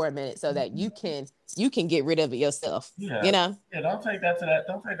with it for a minute so that you can get rid of it yourself. Yeah. Yeah, don't take that to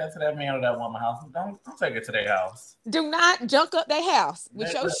that man or that woman house. Don't take it to their house. Do not junk up their house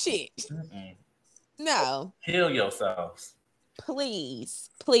with your shit. Mm-mm. No. Heal yourselves.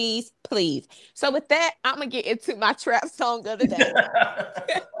 Please. So with that, I'm gonna get into my trap song of the day.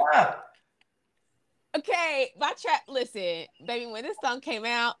 Okay, my trap. Listen, baby, when this song came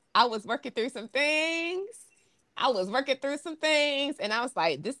out, I was working through some things. And I was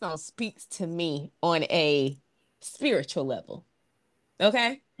like, this song speaks to me on a spiritual level.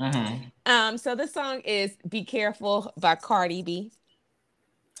 Okay. Mm-hmm. So this song is "Be Careful" by Cardi B.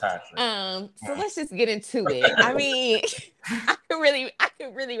 So let's just get into it. I mean, I could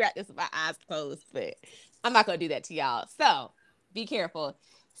really wrap this with my eyes closed, but I'm not gonna do that to y'all. So be careful.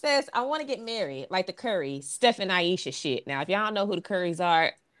 Says, I want to get married like the Currys, Steph and Aisha shit. Now, if y'all know who the Currys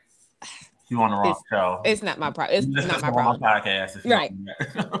are, you on the wrong show. It's not my problem. It's not my problem. Podcast, right.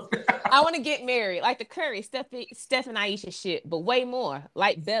 I want to get married like the Currys, Steph and Aisha shit, but way more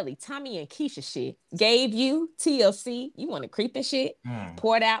like Belly, Tommy and Keisha shit. Gave you TLC. You want to creep and shit.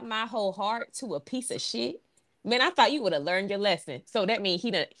 Poured out my whole heart to a piece of shit. Man, I thought you would have learned your lesson. So that means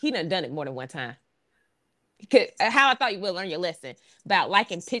he done it more than one time. How I thought you would learn your lesson about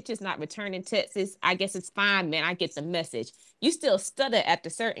liking pictures, not returning texts. I guess it's fine, man. I get the message. You still stutter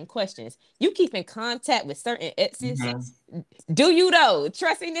after certain questions. You keep in contact with certain exes. Mm-hmm. Do you though?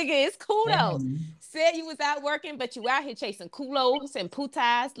 Trusty nigga, it's cool though. Mm-hmm. Said you was out working, but you out here chasing culos and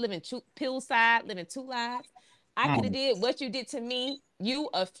putas, living poolside, living two lives. I could have did what you did to me, you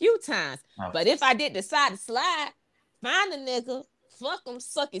a few times. Oh. But if I did decide to slide, find a nigga. Fuck him,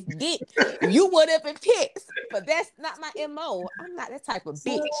 suck his dick. You would have been pissed, but that's not my MO. I'm not that type of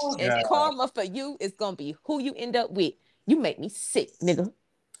bitch. And karma for you is gonna be who you end up with. You make me sick, nigga.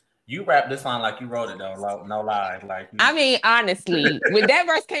 You rap this song like you wrote it though, no lie. Like I mean, honestly, when that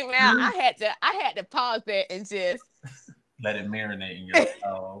verse came out, I had to pause there and just let it marinate in your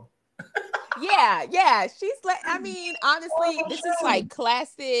soul. Yeah. She's like, I mean, honestly, this is like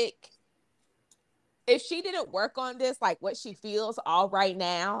classic. If she didn't work on this, like what she feels all right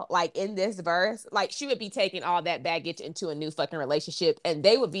now, like in this verse, like she would be taking all that baggage into a new fucking relationship and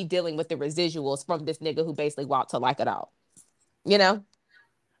they would be dealing with the residuals from this nigga who basically walked her like it all. You know?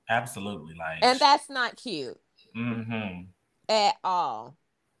 Absolutely. And that's not cute. Mm-hmm. At all.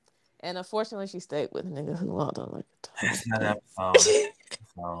 And unfortunately, she stayed with a nigga who walked her like it.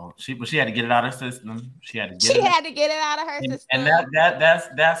 So she had to get it out of her system. She had to get it out of her system. And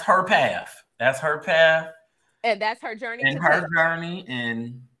that's her path. That's her path. And that's her journey. And her journey.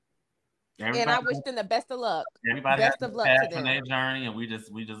 And I wish them the best of luck. Everybody best of luck to them. Their journey, and we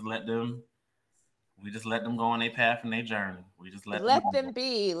just let them go on their path and their journey. We just let them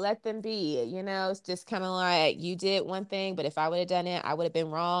be. Let them be. You know, it's just kind of like you did one thing, but if I would have done it, I would have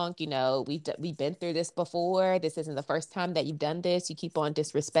been wrong. You know, we've been through this before. This isn't the first time that you've done this. You keep on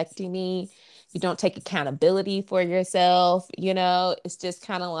disrespecting me. You don't take accountability for yourself. You know, it's just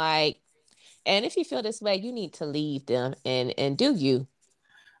kind of like. And if you feel this way, you need to leave them and do you.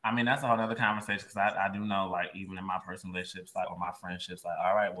 I mean, that's a whole other conversation because I do know, like, even in my personal relationships, like, or my friendships, like,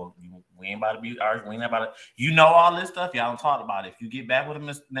 all right, well, we ain't about to be arguing. We ain't about to, all this stuff. Y'all don't talk about it. If you get back with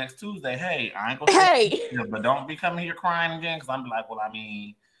them next Tuesday, hey, I ain't gonna say but don't be coming here crying again because I'm like, well, I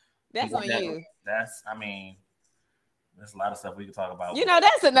mean, that's on you. There's a lot of stuff we can talk about.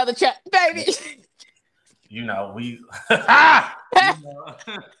 That's another trap, baby.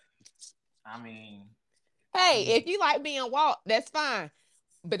 I mean, hey, if you like being walked, that's fine.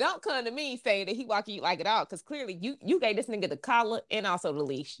 But don't come to me saying that he walking you like it all, because clearly you gave this nigga the collar and also the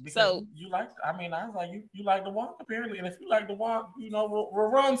leash. Because So you like, I mean, I was like, you like to walk apparently, and if you like to walk, we'll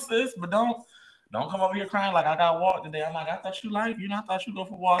run, sis. But don't come over here crying like I got walked today. I'm like, I thought you like, I thought you go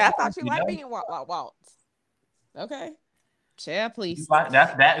for walks. I thought you liked being walked. Okay, child, please.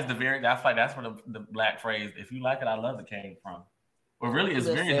 That's where the black phrase, if you like it, I love it, came from. Well, really, it's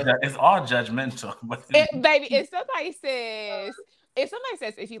all judgmental. But baby, if somebody says,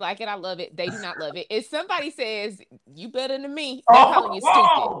 if you like it, I love it, they do not love it. If somebody says you better than me, they're calling you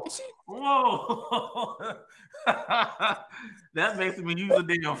stupid. Whoa. That basically use a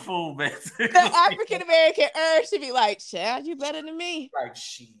damn fool, basically. The African American urge should be like, child, you better than me. Like,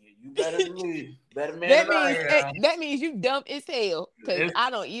 shit, you better than me. Better man that means you dumb as hell, because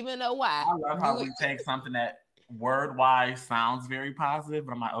I don't even know why. I love how we take something that word-wise sounds very positive,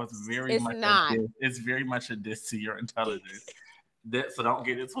 but I'm like, oh, it's very much a diss to your intelligence. So don't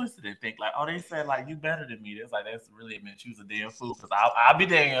get it twisted and think like, oh, they said like you better than me. It's like that's really meant you was a damn fool, because I'll be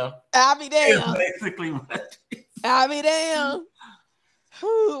damn. I'll be damn. Basically what I'll be damn.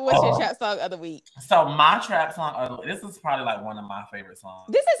 What's your trap song of the week? So my trap song, this is probably like one of my favorite songs.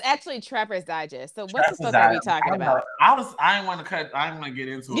 This is actually Trapper's Digest. So what the fuck are we talking about? I didn't want to get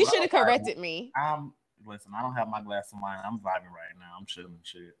into it. You should have corrected me. Listen, I don't have my glass of wine. I'm vibing right now. I'm chilling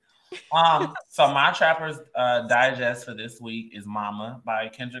shit. So my Trapper's Digest for this week is "Mama" by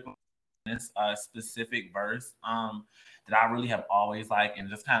Kendrick. This specific verse that I really have always liked, and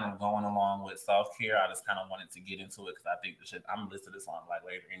just kind of going along with self-care, I just kind of wanted to get into it because I think I'm gonna listen to this song like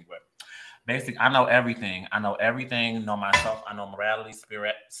later anyway. Basically, I know everything. Know myself. I know morality,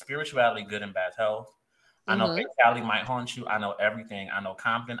 spirituality, good and bad health. I know fatality might haunt you. I know everything. I know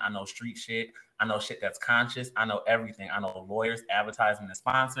Compton. I know street shit. I know shit that's conscious. I know everything. I know lawyers, advertising, and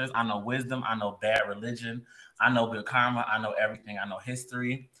sponsors. I know wisdom. I know bad religion. I know good karma. I know everything. I know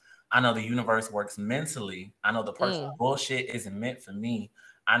history. I know the universe works mentally. I know the personal bullshit isn't meant for me.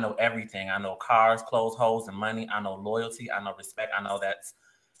 I know everything. I know cars, clothes, hoes, and money. I know loyalty. I know respect. I know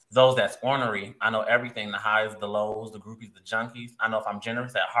that's ornery. I know everything, the highs, the lows, the groupies, the junkies. I know if I'm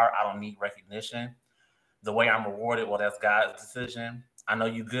generous at heart, I don't need recognition. The way I'm rewarded, well, that's God's decision. I know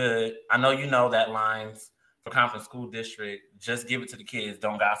you good. I know you know that lines for Compton School District, just give it to the kids.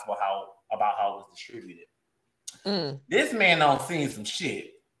 Don't gossip about how it was distributed. This man don't seen some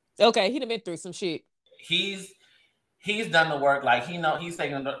shit. Okay, he done been through some shit. He's done the work. Like he's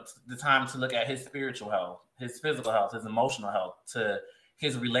taking the time to look at his spiritual health, his physical health, his emotional health, to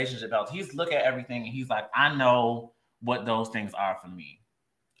his relationship health. He's look at everything and he's like, I know what those things are for me.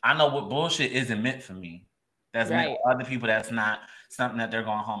 I know what bullshit isn't meant for me. That's meant for other people. That's not something that they're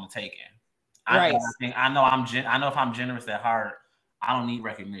going home and taking. I know if I'm generous at heart, I don't need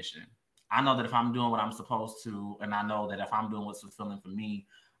recognition. I know that if I'm doing what I'm supposed to, and I know that if I'm doing what's fulfilling for me,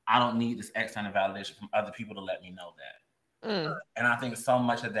 I don't need this external validation from other people to let me know that. And I think so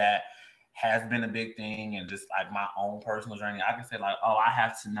much of that has been a big thing, and just like my own personal journey, I can say like, oh, I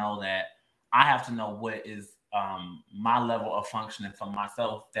have to know what is my level of functioning for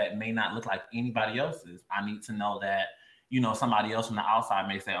myself that may not look like anybody else's. I need to know that, somebody else from the outside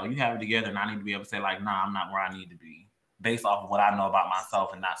may say, oh, you have it together, and I need to be able to say like, nah, I'm not where I need to be, based off of what I know about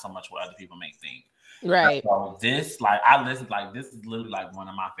myself and not so much what other people may think. Right. So this, this is literally like one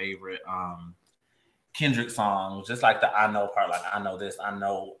of my favorite Kendrick songs. Just like the I know part, like I know this, I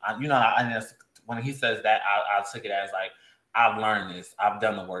know, when he says that, I took it as like, I've learned this, I've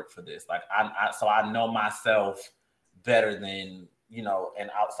done the work for this. Like so I know myself better than an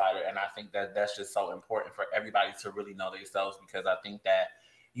outsider, and I think that that's just so important for everybody to really know themselves, because I think that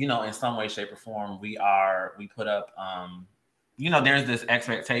in some way, shape, or form, we put up there's this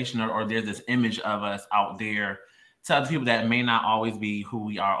expectation or there's this image of us out there to other people that may not always be who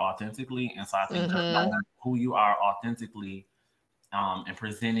we are authentically. And so I think just knowing who you are authentically and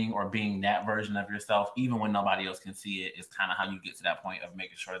presenting or being that version of yourself, even when nobody else can see it, is kind of how you get to that point of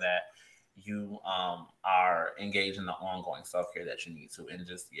making sure that you are engaged in the ongoing self-care that you need to. And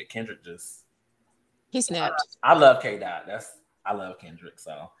Kendrick he snapped. I love K-Dot. I love Kendrick.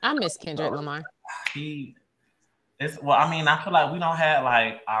 So I miss Kendrick Lamar. I feel like we don't have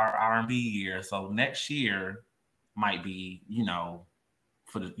like our R&B year, so next year might be,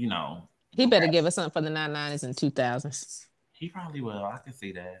 for the, He better give us something for the 99s and 2000s. He probably will. I can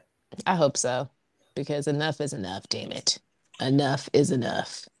see that. I hope so, because enough is enough. Damn it, enough is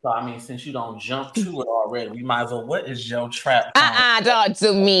enough. So since you don't jump to it already, we might as well. What is your trap song? Don't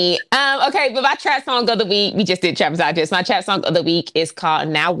do me. Okay, but my trap song of the week, we just did Trapper's Digest. My trap song of the week is called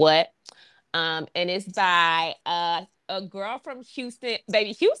 "Now What." And it's by a girl from Houston.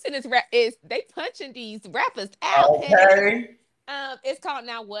 Baby, Houston is they punching these rappers out. Okay. It's called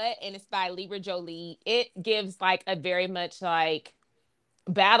Now What, and it's by Libra Jolie. It gives like a very much like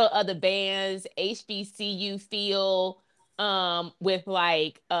Battle of the Bands, HBCU feel, with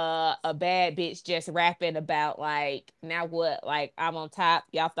like a bad bitch just rapping about like now what, like I'm on top.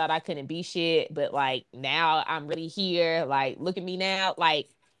 Y'all thought I couldn't be shit, but like now I'm really here. Like look at me now. Like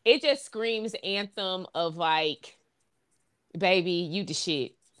it just screams anthem of like, baby, you the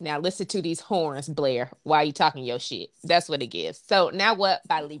shit. Now listen to these horns, Blair, while you talking your shit. That's what it gives. So Now What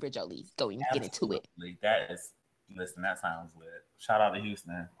by Libra Jolie. Go and get into it. Absolutely. That is, listen, that sounds lit. Shout out to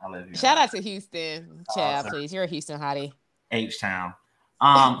Houston. I live here. Shout out to Houston. Chad, Awesome. please. You're a Houston hottie. H-Town.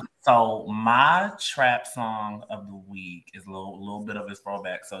 So my trap song of the week is a little bit of a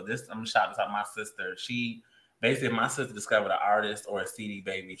throwback. So this, I'm gonna shout this out my sister. She basically, if my sister discovered an artist or a CD,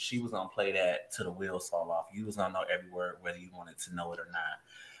 baby, she was gonna play that till the wheels fall off. You was gonna know every word, whether you wanted to know it or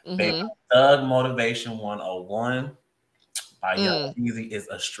not. Baby, Thug Motivation 101 by Young Jeezy is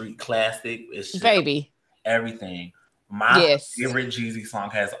a street classic. It's just baby everything. My favorite Jeezy song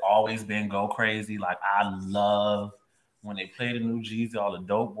has always been Go Crazy. Like I love when they play the new Jeezy, all the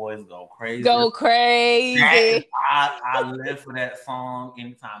dope boys go crazy. Go crazy. I live for that song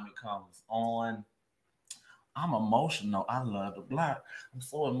anytime it comes on. I'm emotional. I love the block. I'm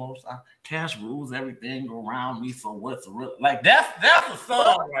so emotional. Cash rules everything around me. So what's real? Like that's a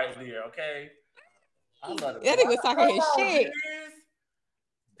song right there. Okay. I love it. That nigga was talking his shit.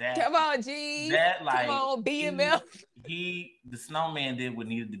 Come on, G. That like, come on, BMF. The Snowman did what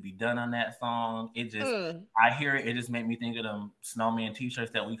needed to be done on that song. It just, I hear it. It just made me think of them Snowman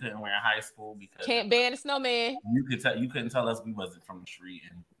T-shirts that we couldn't wear in high school because can't ban a snowman. You couldn't tell us we wasn't from the street,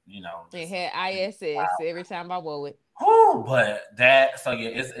 and you know it had ISS every time I wore it. Oh, but that, so yeah,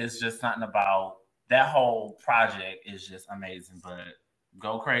 it's just something about that whole project is just amazing. But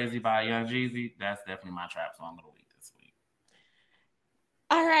Go Crazy by Young Jeezy, that's definitely my trap song of the week this week.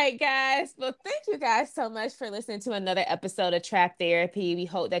 All right, guys. Well, thank you guys so much for listening to another episode of Trap Therapy. We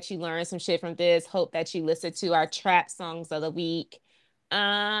hope that you learned some shit from this. Hope that you listen to our trap songs of the week.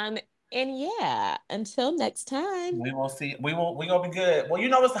 And yeah, until next time. We will see. We gonna be good. Well, you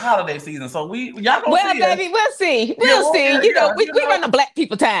know it's the holiday season, so y'all gonna well, see baby, us. We'll see. We'll see. We run the black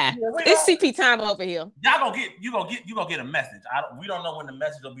people time. It's CP time over here. Y'all you gonna get a message. We don't know when the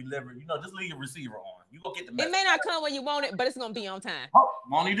message will be delivered. You know, just leave your receiver on. You gonna get the message. It may not come when you want it, but it's gonna be on time. Oh,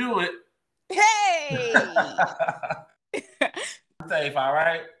 won't you do it? Hey. Safe, all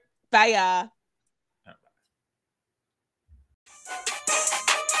right. Bye, y'all.